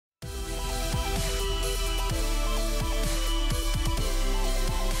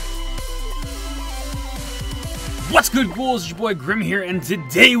What's good, ghouls? It's your boy Grim here, and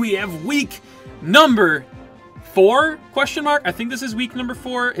today we have week number 4? Question mark? I think this is week number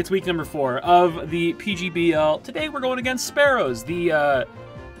 4. It's week number 4 of the PGBL. Today we're going against Sparrows. I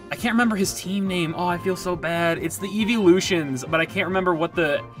can't remember his team name. Oh, I feel so bad. It's the Eeveelutions, but I can't remember what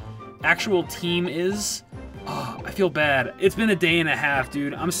the actual team is. Oh, I feel bad. It's been a day and a half,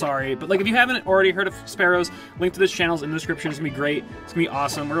 dude. I'm sorry. But, like, if you haven't already heard of Sparrows, link to this channel is in the description. It's going to be great. It's going to be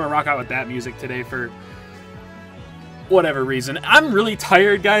awesome. We're going to rock out with that music today for whatever reason. I'm really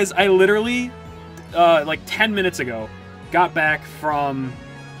tired, guys. I literally, like 10 minutes ago, got back from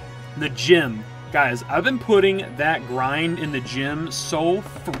the gym. Guys, I've been putting that grind in the gym so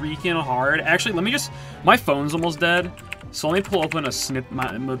freaking hard. Actually, let me just... My phone's almost dead. So let me pull open the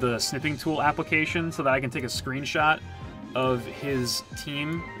snipping tool application so that I can take a screenshot of his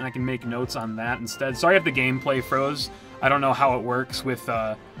team and I can make notes on that instead. Sorry if the gameplay froze. I don't know how it works with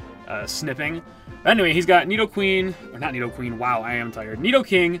snipping. But anyway, he's got Nidoqueen, or not Nidoqueen, wow, I am tired.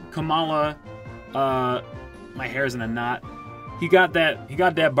 Nidoking, Kamala, my hair's in a knot. He got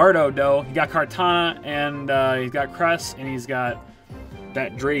that Bardo though. He got Kartana, and he's got Cress, and he's got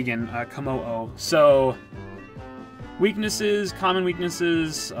that Dragon, Komo-o. So weaknesses, common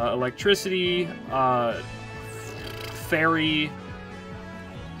weaknesses, electricity, fairy.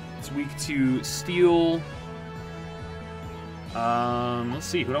 It's weak to steel. Let's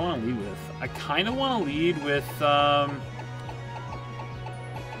see, who do I want to lead with? I kind of want to lead with, well,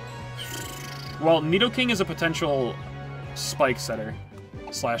 Nidoking is a potential spike setter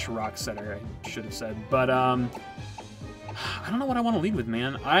slash rock setter, I should have said. But, I don't know what I want to lead with,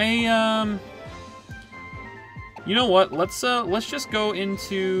 man. You know what? Let's just go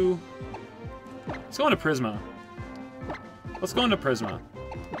into... Let's go into Prisma. Let's go into Prisma.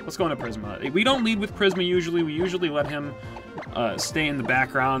 Let's go into Prisma. We don't lead with Prisma usually. We usually let him stay in the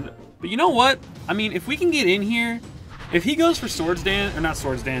background. But you know what? I mean, if we can get in here... If he goes for Swords Dance... Or not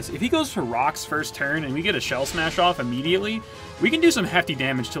Swords Dance. If he goes for Rocks first turn and we get a Shell Smash off immediately, we can do some hefty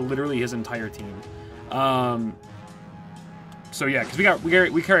damage to literally his entire team. So yeah, because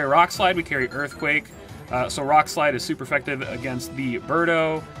we carry Rock Slide, we carry Earthquake. So Rock Slide is super effective against the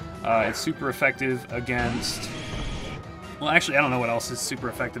Birdo. It's super effective against... Well, actually, I don't know what else is super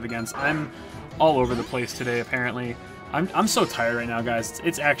effective against. I'm all over the place today, apparently. I'm so tired right now, guys.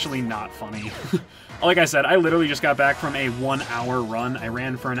 It's actually not funny. Like I said, I literally just got back from a 1-hour run. I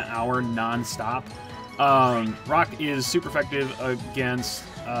ran for an hour non-stop. Rock is super effective against...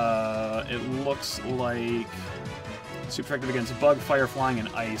 it looks like... Super effective against Bug, Fire, Flying, and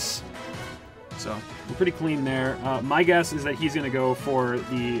Ice. So, we're pretty clean there. My guess is that he's going to go for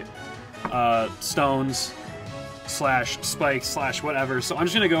the stones slash spikes slash whatever. So I'm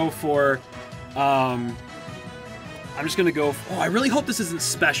just going to go for... Oh, I really hope this isn't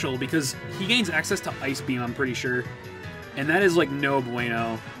special because he gains access to Ice Beam, I'm pretty sure. And that is, like, no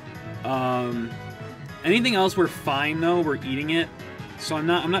bueno. Anything else, we're fine, though. We're eating it. So I'm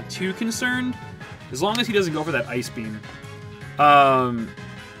not too concerned. As long as he doesn't go for that Ice Beam.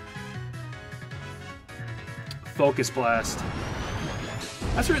 Focus Blast.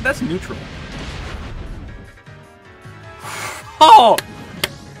 That's neutral. Oh!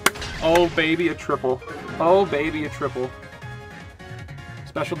 Oh, baby, a triple. Oh, baby, a triple.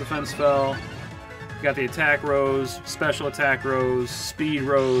 Special Defense fell. We got the Attack Rose, Special Attack Rose, Speed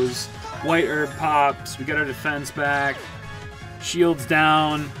Rose, White Herb pops. We got our defense back. Shields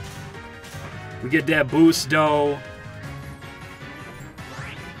down. We get that boost, though.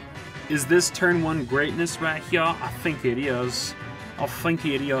 Is this turn 1 greatness right here? I think it is. I think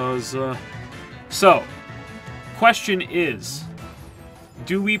it is. So, question is,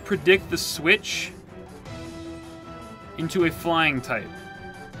 do we predict the switch into a flying type?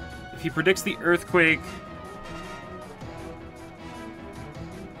 If he predicts the Earthquake,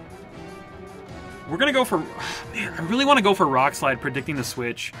 we're going to go for... Man, I really want to go for Rock Slide predicting the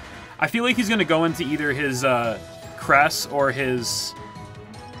switch. I feel like he's going to go into either his Cress or his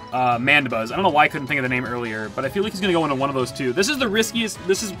Mandibuzz. I don't know why I couldn't think of the name earlier, but I feel like he's going to go into one of those two. This is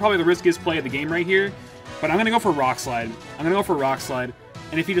probably the riskiest play of the game right here, but I'm going to go for Rock Slide. I'm going to go for Rock Slide.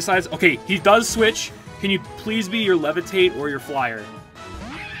 And if he decides, okay, he does switch, can you please be your Levitate or your Flyer?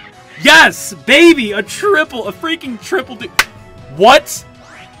 Yes, baby, a freaking triple. What?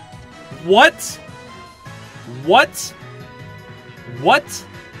 What? What? What?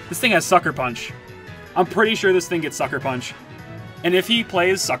 This thing has Sucker Punch. I'm pretty sure this thing gets Sucker Punch. And if he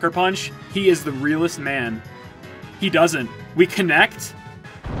plays Sucker Punch, he is the realest man. He doesn't. We connect.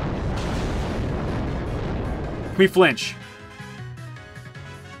 We flinch.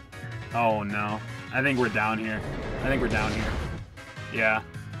 Oh no. I think we're down here. I think we're down here. Yeah.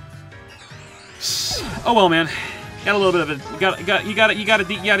 Oh well, man. Got a little bit of a you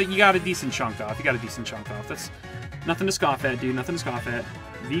got a decent chunk off. You got a decent chunk off. That's nothing to scoff at, dude. Nothing to scoff at.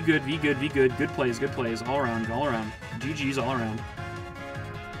 V good, V good, V good. Good plays, all around, all around. GG's all around.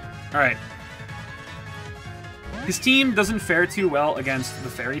 All right. His team doesn't fare too well against the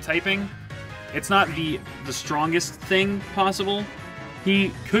fairy typing. It's not the strongest thing possible.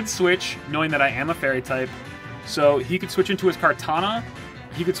 He could switch, knowing that I am a fairy type. So he could switch into his Kartana.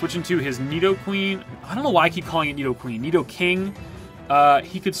 He could switch into his Nidoqueen. I don't know why I keep calling it Nidoqueen. Nidoking.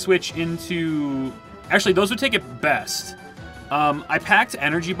 He could switch into... Actually, those would take it best. I packed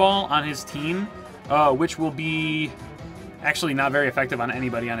Energy Ball on his team, which will be actually not very effective on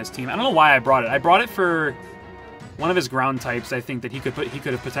anybody on his team. I don't know why I brought it. I brought it for one of his ground types, I think, that he could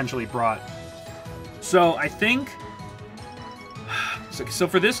have potentially brought. So I think... So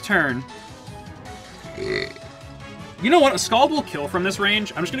for this turn... You know what? A Scald will kill from this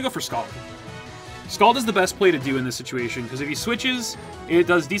range. I'm just going to go for Scald. Scald is the best play to do in this situation, because if he switches, it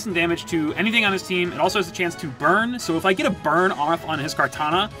does decent damage to anything on his team. It also has a chance to burn, so if I get a burn off on his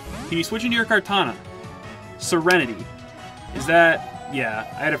Kartana, can you switch into your Kartana? Serenity. Is that... Yeah,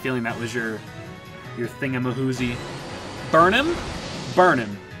 I had a feeling that was your thingamahoozy. Burn him? Burn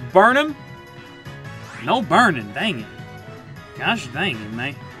him. Burn him? No burning, dang it. Gosh dang it,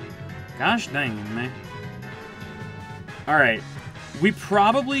 mate. Gosh dang it, mate. Alright. We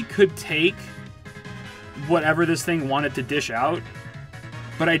probably could take whatever this thing wanted to dish out,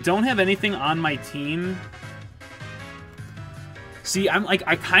 but I don't have anything on my team. See, I'm like,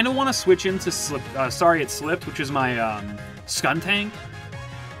 I kind of want to switch into Sorry It Slipped, which is my Skuntank,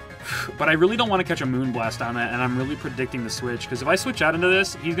 but I really don't want to catch a Moonblast on that, and I'm really predicting the switch, because if I switch out into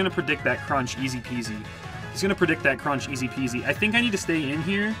this, he's going to predict that crunch easy peasy. He's going to predict that crunch easy peasy. I think I need to stay in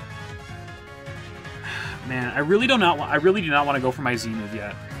here. Man, I really do not want to go for my Z move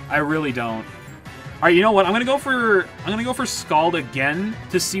yet. I really don't. All right, you know what? I'm gonna go for Scald again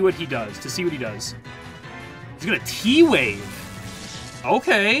to see what he does. He's gonna T-Wave.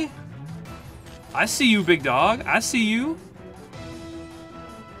 Okay. I see you, big dog. I see you.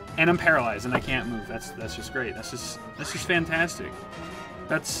 And I'm paralyzed and I can't move. That's just great. That's just fantastic.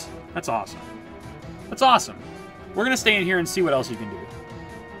 That's awesome. That's awesome. We're gonna stay in here and see what else you can do.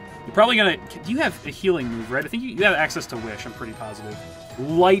 You're probably gonna... You have a healing move, right? I think you have access to Wish, I'm pretty positive.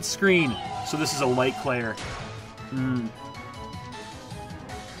 Light Screen. So this is a Light Claire.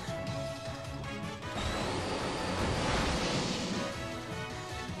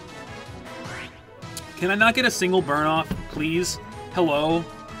 Can I not get a single burn off, please? Hello?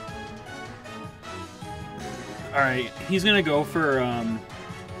 Alright, he's gonna go for,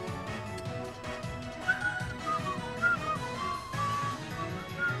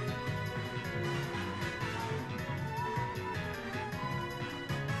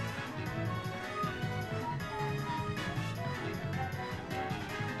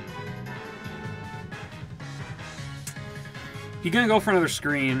 He's gonna go for another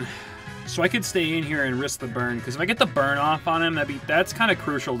screen, so I could stay in here and risk the burn, because if I get the burn off on him, that's kind of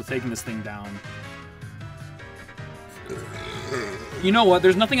crucial to taking this thing down. You know what?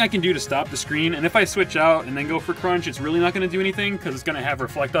 There's nothing I can do to stop the screen, and if I switch out and then go for Crunch, it's really not going to do anything, because it's going to have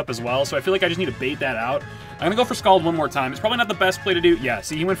Reflect up as well, so I feel like I just need to bait that out. I'm going to go for Scald one more time. It's probably not the best play to do. Yeah,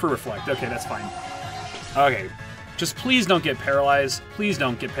 see, he went for Reflect. Okay, that's fine. Okay. Just please don't get paralyzed. Please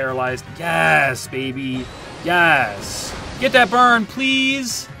don't get paralyzed. Yes, baby. Yes. Get that burn,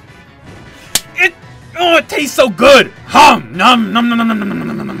 please. Oh, it tastes so good. Hum, num, num, num, num, num, num,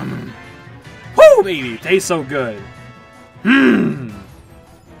 num, num, num. Woo, baby, it tastes so good.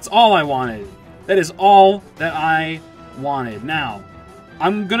 It's all I wanted. That is all that I wanted. Now,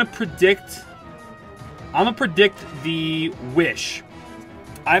 I'm gonna predict the Wish.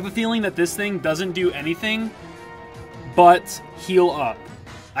 I have a feeling that this thing doesn't do anything but heal up.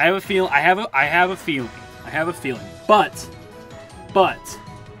 I have a feeling. But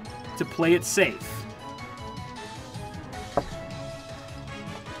to play it safe,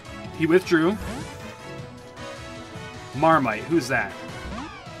 he withdrew. Marmite, who's that?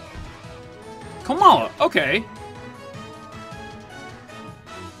 Kamala, okay.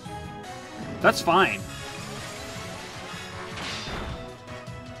 That's fine.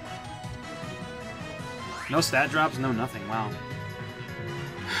 No stat drops, no nothing, wow.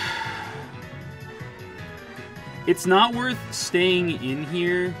 It's not worth staying in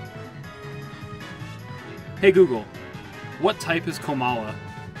here. Hey Google, what type is Komala?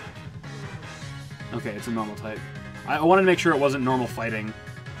 Okay, it's a normal type. I wanted to make sure it wasn't normal fighting.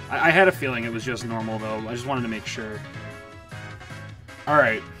 I had a feeling it was just normal, though. I just wanted to make sure.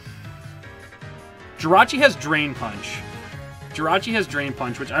 Alright. Jirachi has Drain Punch. Jirachi has Drain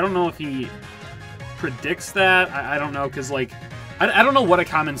Punch, which I don't know if he predicts that. I don't know, because, like, I don't know what a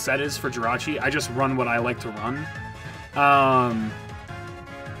common set is for Jirachi. I just run what I like to run.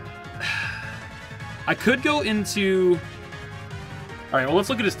 I could go into... Alright, well, let's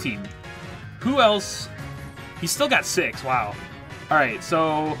look at his team. Who else? He's still got 6. Wow. Alright,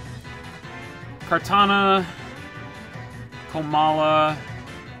 so... Kartana, Komala,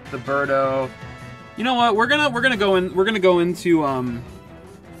 the Birdo. You know what? We're gonna go into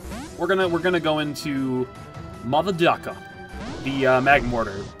Mother Ducka, the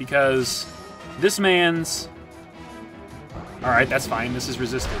Magmortar, because this man's... Alright, that's fine. This is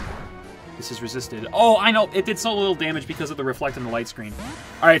resisted. This is resisted. Oh, I know. It did so little damage because of the Reflect and the Light Screen.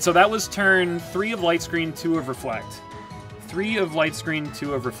 Alright, so that was turn 3 of Light Screen, 2 of Reflect. 3 of Light Screen,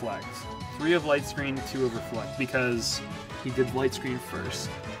 2 of Reflect. 3 of Light Screen, 2 of Reflect, because he did Light Screen first.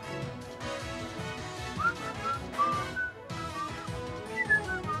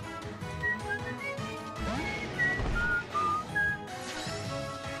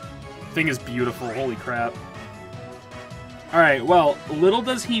 Thing is beautiful. Holy crap. Alright, well, little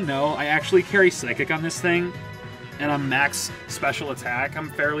does he know, I actually carry Psychic on this thing, and I'm max special attack. I'm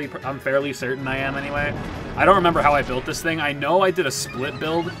fairly certain I am anyway. I don't remember how I built this thing. I know I did a split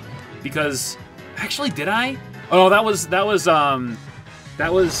build, because... Actually, did I? Oh, that was Skuntank.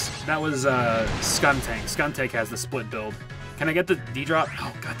 Skuntank has the split build. Can I get the D-drop?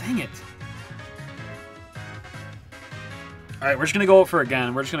 Oh, god dang it. Alright, we're just gonna go for it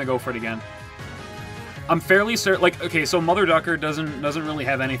again. We're just gonna go for it again. I'm fairly certain, like, okay, so Mother Ducker doesn't really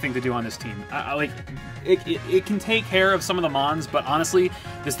have anything to do on this team. Like, it can take care of some of the mons, but honestly,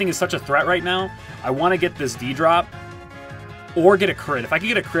 this thing is such a threat right now. I want to get this D-drop, or get a crit. If I could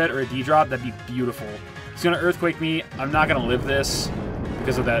get a crit or a D-drop, that'd be beautiful. He's gonna Earthquake me. I'm not gonna live this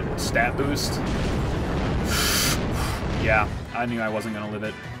because of that stat boost. Yeah, I knew I wasn't gonna live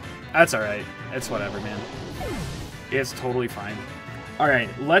it. That's alright. It's whatever, man. It's totally fine. Alright,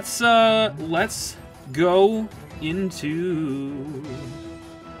 let's go into...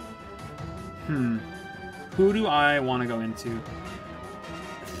 Who do I want to go into?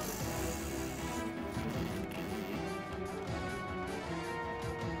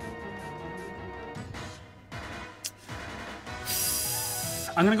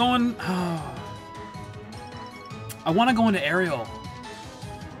 I'm gonna go in... I want to go into Ariel.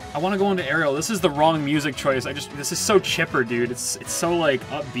 I want to go into Ariel. This is the wrong music choice. This is so chipper, dude. It's so, like,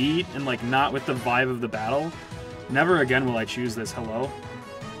 upbeat and, like, not with the vibe of the battle. Never again will I choose this. Hello?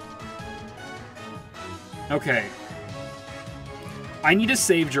 Okay. I need to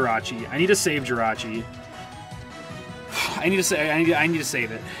save Jirachi. I need to save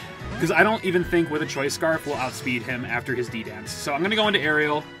it. Because I don't even think with a Choice Scarf will outspeed him after his D-Dance. So I'm going to go into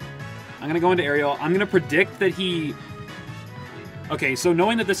Ariel. I'm going to predict that he... Okay, so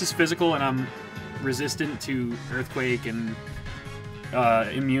knowing that this is physical and I'm resistant to Earthquake and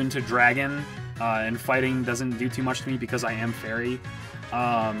immune to Dragon, and fighting doesn't do too much to me because I am Fairy,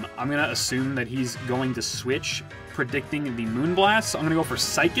 I'm going to assume that he's going to switch, predicting the Moonblast. So I'm going to go for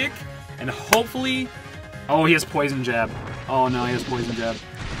Psychic, and hopefully... Oh, he has Poison Jab. Oh no, he has Poison Jab.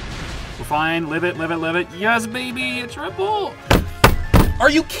 We're fine. Live it, live it, live it. Yes, baby, a triple! Are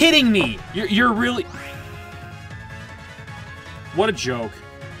you kidding me? You're really... What a joke.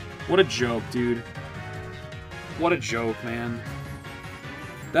 What a joke, dude. What a joke, man.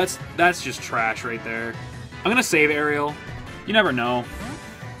 That's just trash right there. I'm gonna save Ariel. You never know.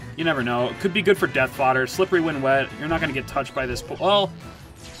 You never know. It could be good for death fodder. Slippery when wet. You're not gonna get touched by this. Well,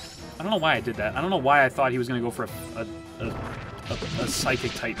 I don't know why I did that. I don't know why I thought he was gonna go for a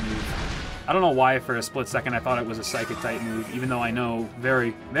psychic type move. I don't know why for a split second I thought it was a psychic type move, even though I know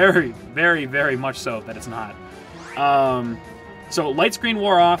very, very, very, very much so that it's not. So Light Screen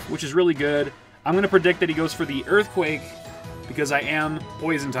wore off, which is really good. I'm going to predict that he goes for the Earthquake because I am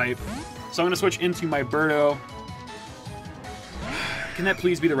Poison type. So I'm going to switch into my Birdo. Can that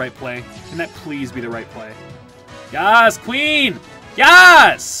please be the right play? Can that please be the right play? Yes, Queen!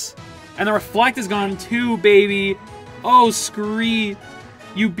 Yes! And the Reflect is gone too, baby. Oh, Scree.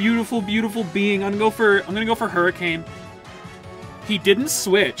 You beautiful, beautiful being. I'm gonna go for Hurricane. He didn't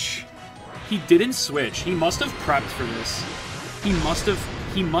switch. He didn't switch. He must have prepped for this. He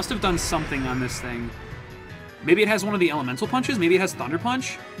must have done something on this thing. Maybe it has one of the elemental punches. Maybe it has Thunder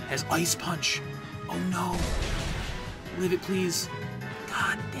Punch. It has Ice Punch. Oh no. Live it, please.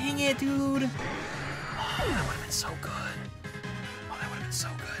 God dang it, dude. Oh, that would have been so good. Oh, that would have been so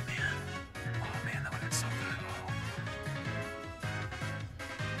good, man. Oh man, that would have been so good.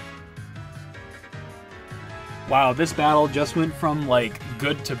 Oh. Wow, this battle just went from, like,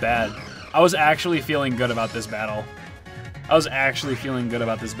 good to bad. I was actually feeling good about this battle.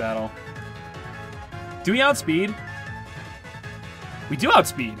 Do we outspeed? We do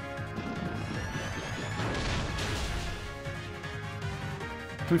outspeed.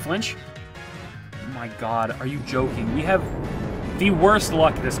 Can we flinch? Oh my god, are you joking? We have the worst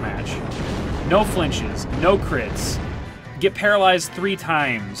luck this match. No flinches, no crits. Get paralyzed 3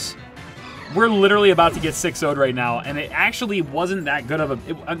 times. We're literally about to get 6-0'd right now, and it actually wasn't that good of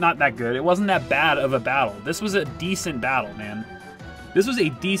a... not that good. It wasn't that bad of a battle. This was a decent battle, man. This was a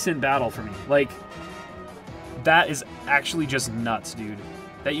decent battle for me. Like, that is actually just nuts, dude.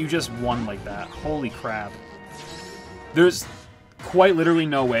 That you just won like that. Holy crap. There's quite literally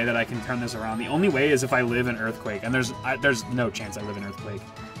no way that I can turn this around. The only way is if I live in Earthquake, and there's no chance I live in Earthquake.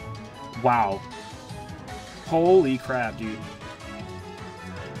 Wow. Holy crap, dude.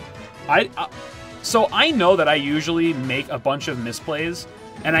 So I know that I usually make a bunch of misplays,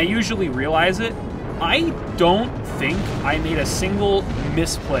 and I usually realize it. I don't think I made a single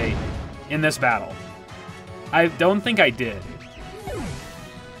misplay in this battle. I don't think I did.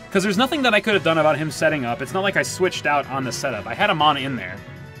 Because there's nothing that I could have done about him setting up. It's not like I switched out on the setup. I had him on in there.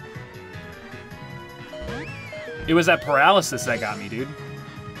 It was that paralysis that got me, dude.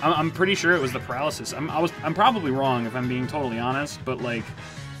 I'm pretty sure it was the paralysis. I'm probably wrong if I'm being totally honest, but like...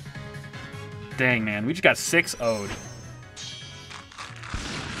 Dang, man. We just got 6-0'd.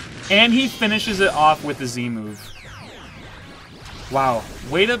 And he finishes it off with the Z move. Wow.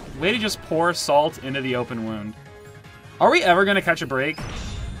 Way to just pour salt into the open wound. Are we ever gonna catch a break?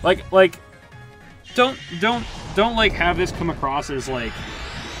 Like, don't like have this come across as like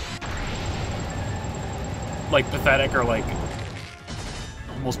pathetic or like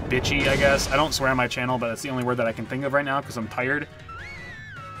almost bitchy, I guess. I don't swear on my channel, but that's the only word that I can think of right now because I'm tired.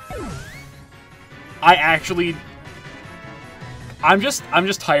 I'm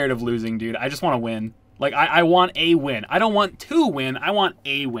just tired of losing, dude. I just want to win. Like, I want a win. I don't want to win. I want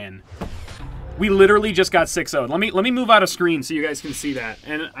a win. We literally just got 6-0. Let me move out of screen so you guys can see that.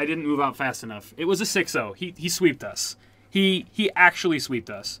 And I didn't move out fast enough. It was a 6-0. He sweeped us. He actually sweeped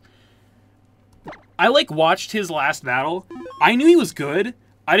us. I like watched his last battle. I knew he was good.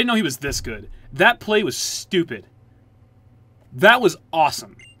 I didn't know he was this good. That play was stupid. That was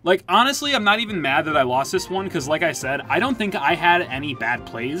awesome. Like, honestly, I'm not even mad that I lost this one, because like I said, I don't think I had any bad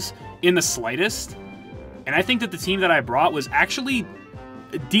plays in the slightest. And I think that the team that I brought was actually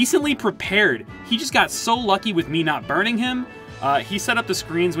decently prepared. He just got so lucky with me not burning him. He set up the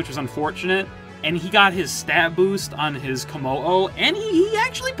screens, which was unfortunate, and he got his stat boost on his Komodo, and he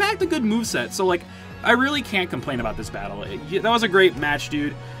actually packed a good moveset. So, like, I really can't complain about this battle. That was a great match,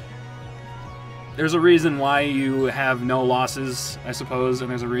 dude. There's a reason why you have no losses, I suppose, and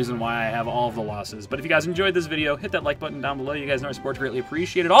there's a reason why I have all of the losses. But if you guys enjoyed this video, hit that like button down below. You guys know our support's greatly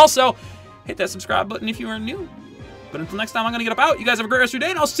appreciated. Also, hit that subscribe button if you are new. But until next time, I'm going to get up out. You guys have a great rest of your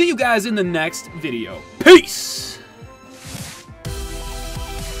day, and I'll see you guys in the next video. Peace!